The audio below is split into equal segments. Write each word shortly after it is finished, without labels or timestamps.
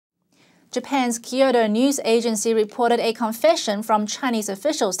Japan's Kyodo news agency reported a confession from Chinese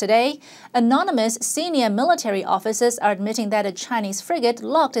officials today. Anonymous senior military officers are admitting that a Chinese frigate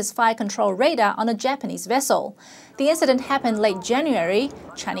locked its fire control radar on a Japanese vessel. The incident happened late January.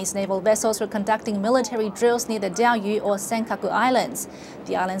 Chinese naval vessels were conducting military drills near the Diaoyu or Senkaku Islands.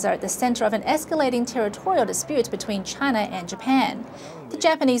 The islands are at the center of an escalating territorial dispute between China and Japan. The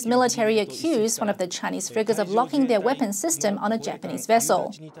Japanese military accused one of the Chinese frigates of locking their weapons system on a Japanese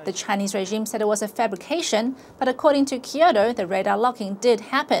vessel. The Chinese regime said it was a fabrication, but according to Kyodo, the radar locking did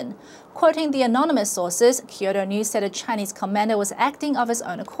happen. Quoting the anonymous sources, Kyodo News said a Chinese commander was acting of his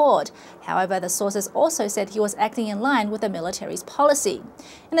own accord. However, the sources also said he was acting in line with the military's policy.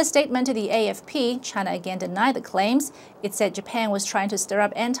 In a statement to the AFP, China again denied the claims. It said Japan was trying to stir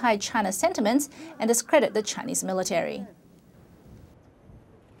up anti-China sentiments and discredit the Chinese military.